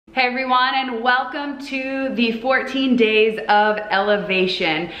Hey everyone, and welcome to the 14 Days of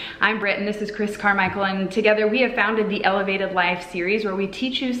Elevation. I'm Brit and this is Chris Carmichael, and together we have founded the Elevated Life series where we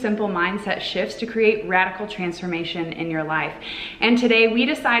teach you simple mindset shifts to create radical transformation in your life. And today we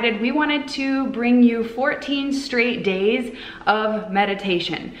decided we wanted to bring you 14 straight days of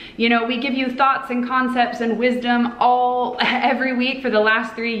meditation. You know, we give you thoughts and concepts and wisdom every week for the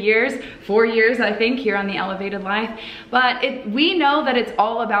last 4 years I think, here on the Elevated Life. But we know that it's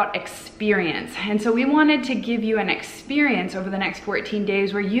all about experience, and so we wanted to give you an experience over the next 14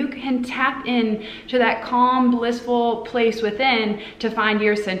 days where you can tap in to that calm, blissful place within to find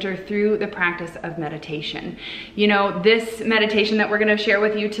your center through the practice of meditation. You know, this meditation that we're going to share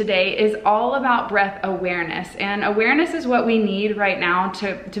with you today is all about breath awareness, and awareness is what we need right now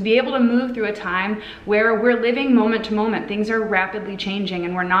to be able to move through a time where we're living moment to moment. Things are rapidly changing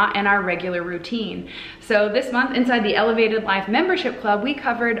and we're not in our regular routine. So this month inside the Elevated Life Membership Club, we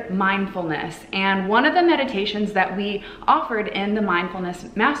covered mindfulness, and one of the meditations that we offered in the mindfulness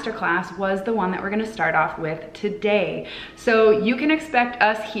masterclass was the one that we're going to start off with today. So you can expect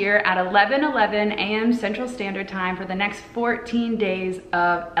us here at 11:11 a.m. Central Standard Time for the next 14 days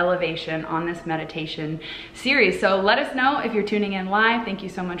of elevation on this meditation series. So let us know if you're tuning in live. Thank you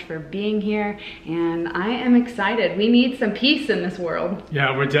so much for being here, and I am excited. We need some peace in this world.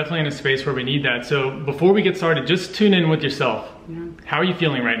 Yeah, we're definitely in a space where we need that. So before we get started, just tune in with yourself. Yeah. How are you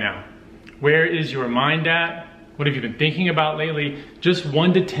feeling right now? Where is your mind at? What have you been thinking about lately? Just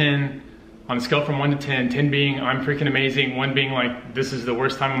 1 to 10, on a scale from 1 to 10, 10 being I'm freaking amazing, 1 being like this is the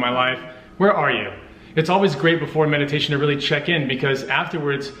worst time of my life. Where are you? It's always great before meditation to really check in, because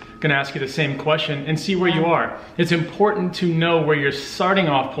afterwards I'm gonna ask you the same question and see where you are. It's important to know where your starting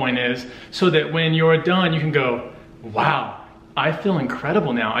off point is so that when you're done, you can go, wow, I feel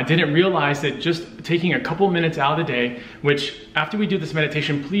incredible now. I didn't realize that just taking a couple minutes out of the day, which after we do this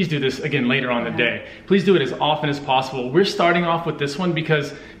meditation, please do this again later on the day. Please do it as often as possible. We're starting off with this one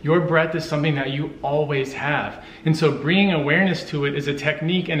because your breath is something that you always have. And so bringing awareness to it is a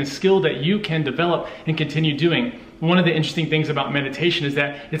technique and a skill that you can develop and continue doing. One of the interesting things about meditation is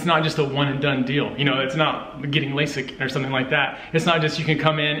that it's not just a one and done deal. You know, it's not getting LASIK or something like that. It's not just you can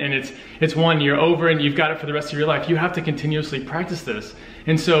come in and it's one, you're over and you've got it for the rest of your life. You have to continuously practice this.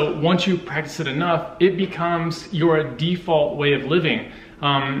 And so once you practice it enough, it becomes your default way of living.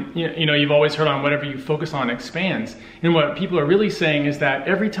 You know, you've always heard on whatever you focus on expands. And what people are really saying is that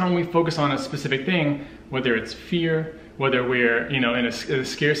every time we focus on a specific thing, whether it's fear, whether we're, you know, in a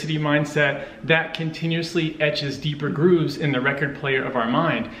scarcity mindset, that continuously etches deeper grooves in the record player of our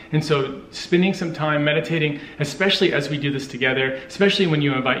mind. And so spending some time meditating, especially as we do this together, especially when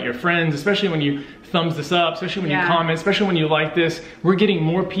you invite your friends, especially when you thumbs this up, especially when you comment, especially when you like this, we're getting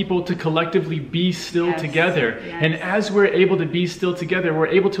more people to collectively be still together. And as we're able to be still together, we're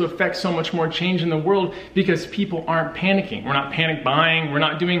able to affect so much more change in the world because people aren't panicking. We're not panic buying. We're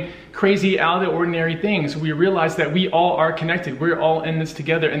not doing crazy out of the ordinary things. We realize that we all are connected. We're all in this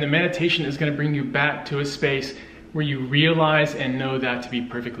together, and the meditation is going to bring you back to a space where you realize and know that to be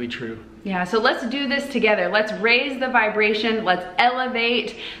perfectly true. Yeah, so let's do this together. Let's raise the vibration. Let's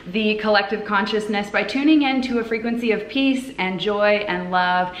elevate the collective consciousness by tuning into a frequency of peace and joy and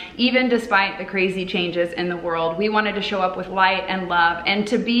love, even despite the crazy changes in the world. We wanted to show up with light and love and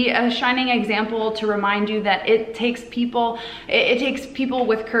to be a shining example to remind you that it takes people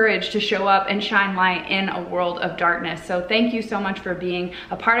with courage to show up and shine light in a world of darkness. So thank you so much for being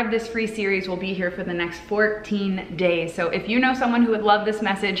a part of this free series. We'll be here for the next 14 days. So if you know someone who would love this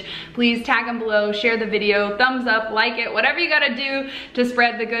message, please tag them below, share the video, thumbs up, like it, whatever you gotta do to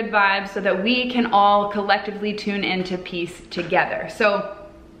spread the good vibes so that we can all collectively tune into peace together. So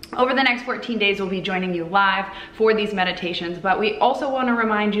over the next 14 days, we'll be joining you live for these meditations, but we also want to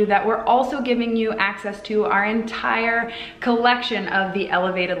remind you that we're also giving you access to our entire collection of the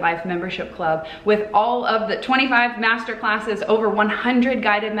Elevated Life Membership Club with all of the 25 master classes, over 100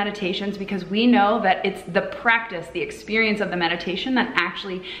 guided meditations, because we know that it's the practice, the experience of the meditation that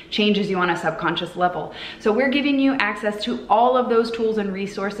actually changes you on a subconscious level. So we're giving you access to all of those tools and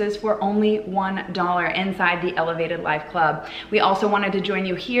resources for only $1 inside the Elevated Life Club. We also wanted to join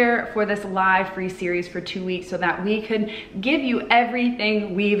you here for this live free series for 2 weeks so that we could give you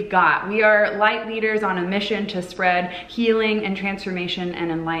everything we've got. We are light leaders on a mission to spread healing and transformation and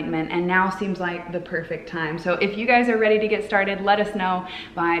enlightenment, and now seems like the perfect time. So if you guys are ready to get started, let us know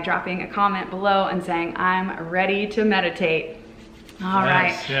by dropping a comment below and saying, I'm ready to meditate. All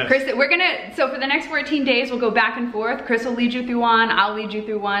right. Yes. Chris, so for the next 14 days, we'll go back and forth. Chris will lead you through one, I'll lead you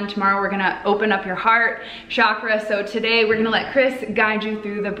through one. Tomorrow we're gonna open up your heart chakra. So today we're gonna let Chris guide you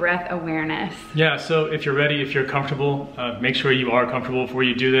through the breath awareness. Yeah, so if you're ready, if you're comfortable, make sure you are comfortable before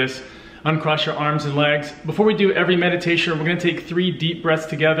you do this. Uncross your arms and legs. Before we do every meditation, we're gonna take 3 deep breaths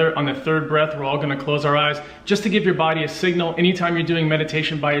together. On the 3rd breath, we're all gonna close our eyes just to give your body a signal. Anytime you're doing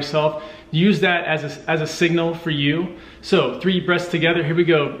meditation by yourself, use that as a signal for you. So 3 breaths together, here we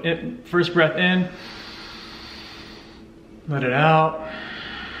go. First breath in, let it out.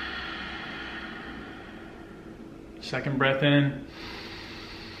 Second breath in,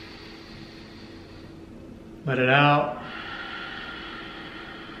 let it out.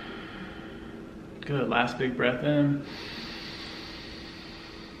 Good, last big breath in.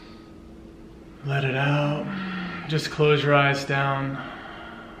 Let it out. Just close your eyes down.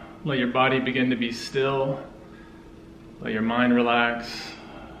 Let your body begin to be still. Let your mind relax.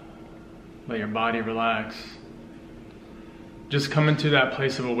 Let your body relax. Just come into that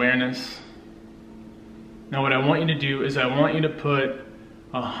place of awareness. Now what I want you to do is I want you to put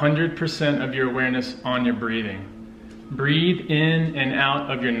 100% of your awareness on your breathing. Breathe in and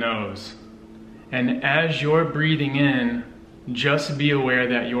out of your nose. And as you're breathing in, just be aware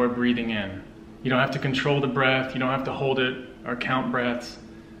that you're breathing in. You don't have to control the breath. You don't have to hold it or count breaths.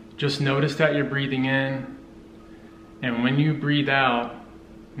 Just notice that you're breathing in. And when you breathe out,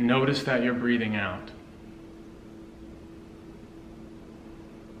 notice that you're breathing out.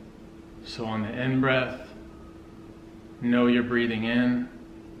 So on the in breath, know you're breathing in.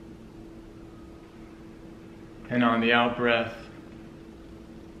 And on the out breath,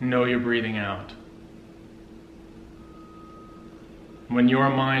 know you're breathing out. When your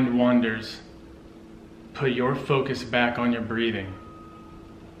mind wanders, put your focus back on your breathing.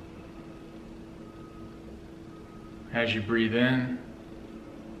 As you breathe in,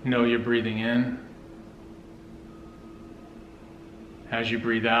 know you're breathing in. As you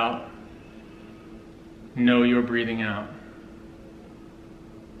breathe out, know you're breathing out.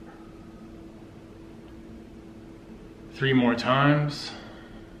 Three more times.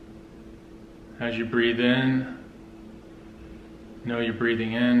 As you breathe in, know you're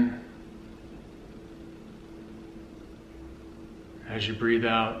breathing in. As you breathe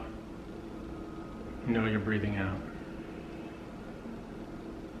out, know you're breathing out.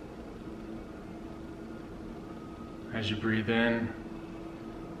 As you breathe in,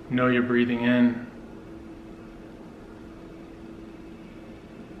 know you're breathing in.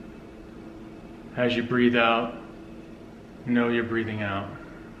 As you breathe out, know you're breathing out.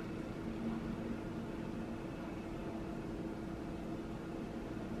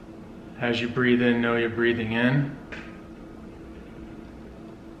 As you breathe in, know you're breathing in.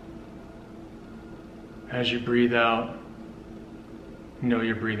 As you breathe out, know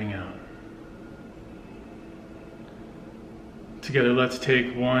you're breathing out. Together, let's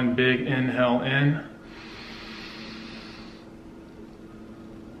take one big inhale in.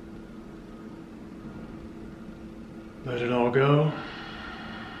 Let it all go.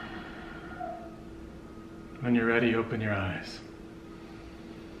 When you're ready, open your eyes.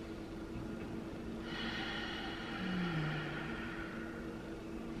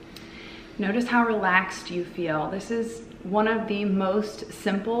 Notice how relaxed you feel. This is one of the most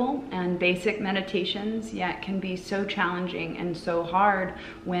simple and basic meditations, yet can be so challenging and so hard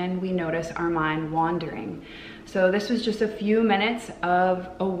when we notice our mind wandering. So this was just a few minutes of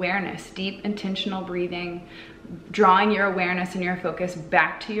awareness, deep intentional breathing, drawing your awareness and your focus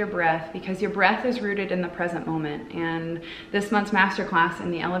back to your breath, because your breath is rooted in the present moment. And this month's masterclass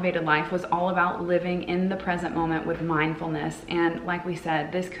in the Elevated Life was all about living in the present moment with mindfulness. And like we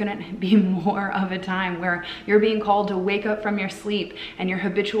said, this couldn't be more of a time where you're being called to wake up from your sleep and your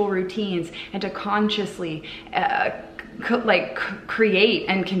habitual routines and to consciously create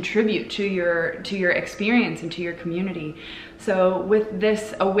and contribute to your experience and to your community. So with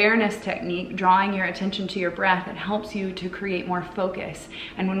this awareness technique, drawing your attention to your breath, it helps you to create more focus.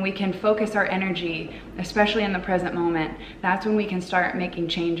 And when we can focus our energy, especially in the present moment, that's when we can start making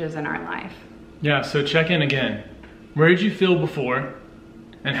changes in our life. Yeah, so check in again. Where did you feel before?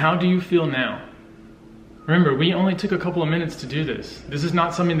 And how do you feel now? Remember, we only took a couple of minutes to do this. This is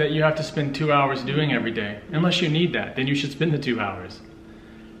not something that you have to spend 2 hours doing every day. Unless you need that, then you should spend the 2 hours.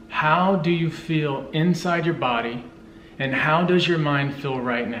 How do you feel inside your body, and how does your mind feel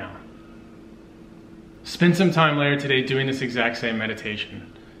right now? Spend some time later today doing this exact same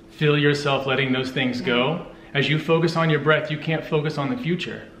meditation. Feel yourself letting those things go. As you focus on your breath, you can't focus on the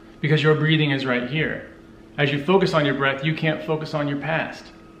future because your breathing is right here. As you focus on your breath, you can't focus on your past.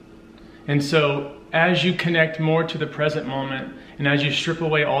 And so as you connect more to the present moment And as you strip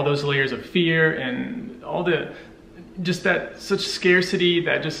away all those layers of fear and all the, just that such scarcity,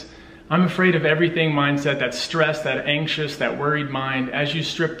 that just, I'm afraid of everything mindset, that stress, that anxious, that worried mind, as you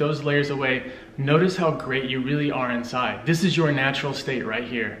strip those layers away, notice how great you really are inside. This is your natural state right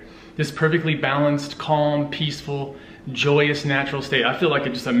here. This perfectly balanced, calm, peaceful, joyous, natural state. I feel like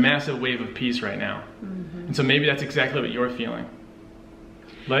it's just a massive wave of peace right now. And so maybe that's exactly what you're feeling.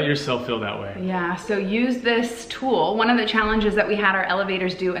 Let yourself feel that way. Yeah, so use this tool. One of the challenges that we had our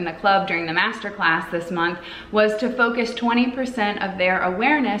elevators do in the club during the masterclass this month was to focus 20% of their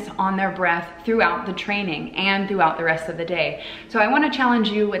awareness on their breath throughout the training and throughout the rest of the day. So I want to challenge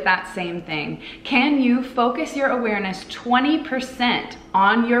you with that same thing. Can you focus your awareness 20%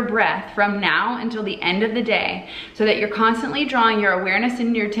 on your breath from now until the end of the day, so that you're constantly drawing your awareness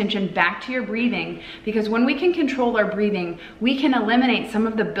and your attention back to your breathing? Because when we can control our breathing, we can eliminate some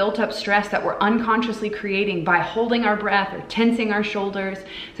of the built-up stress that we're unconsciously creating by holding our breath or tensing our shoulders.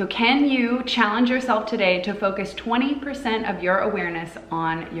 So can you challenge yourself today to focus 20% of your awareness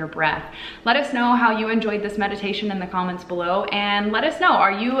on your breath? Let us know how you enjoyed this meditation in the comments below, and let us know,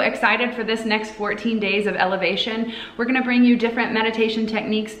 are you excited for this next 14 days of elevation? We're going to bring you different meditation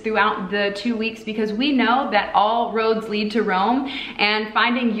techniques throughout the 2 weeks, because we know that all roads lead to Rome, and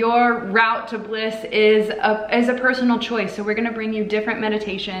finding your route to bliss is a personal choice. So we're going to bring you different meditation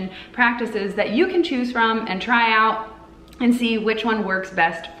practices that you can choose from and try out and see which one works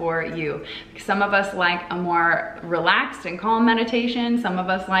best for you. Some of us like a more relaxed and calm meditation. Some of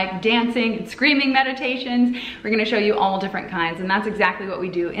us like dancing and screaming meditations. We're gonna show you all different kinds, and that's exactly what we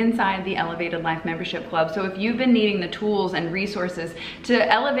do inside the Elevated Life Membership Club. So if you've been needing the tools and resources to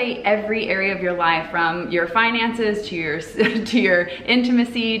elevate every area of your life, from your finances to your to your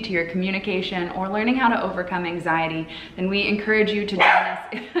intimacy, to your communication, or learning how to overcome anxiety, then we encourage you to join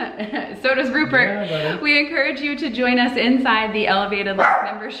us. So does Rupert. Yeah, we encourage you to join us inside the Elevated Life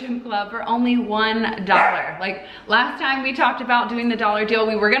Membership Club for only $1. Like last time we talked about doing the dollar deal,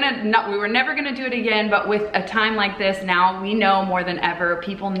 we were never gonna do it again, but with a time like this now, we know more than ever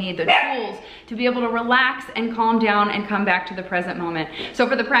people need the tools to be able to relax and calm down and come back to the present moment. So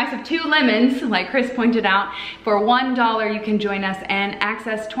for the price of 2 lemons, like Chris pointed out, for $1 you can join us and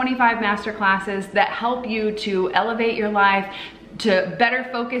access 25 masterclasses that help you to elevate your life, to better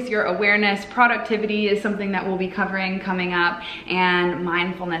focus your awareness. Productivity is something that we'll be covering coming up, and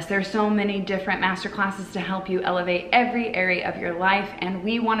mindfulness. There's so many different masterclasses to help you elevate every area of your life, and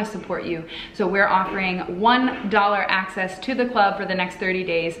we want to support you. So we're offering $1 access to the club for the next 30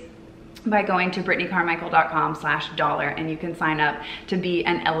 days by going to BrittanyCarmichael.com/dollar, and you can sign up to be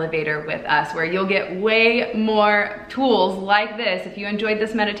an elevator with us, where you'll get way more tools like this. If you enjoyed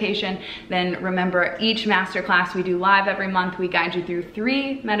this meditation, then remember, each masterclass we do live every month, we guide you through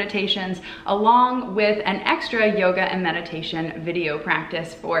 3 meditations along with an extra yoga and meditation video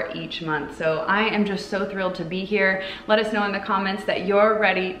practice for each month. So I am just so thrilled to be here. Let us know in the comments that you're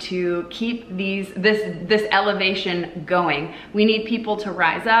ready to keep this elevation going. We need people to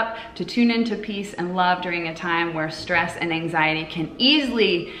rise up, to tune into peace and love during a time where stress and anxiety can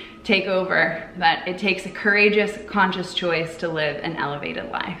easily take over, but it takes a courageous, conscious choice to live an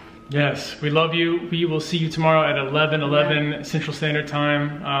elevated life. Yes, we love you. We will see you tomorrow at 11 Central Standard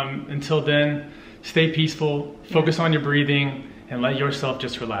Time. Until then, stay peaceful, focus on your breathing, and let yourself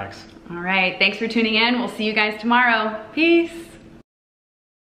just relax. All right, thanks for tuning in. We'll see you guys tomorrow. Peace.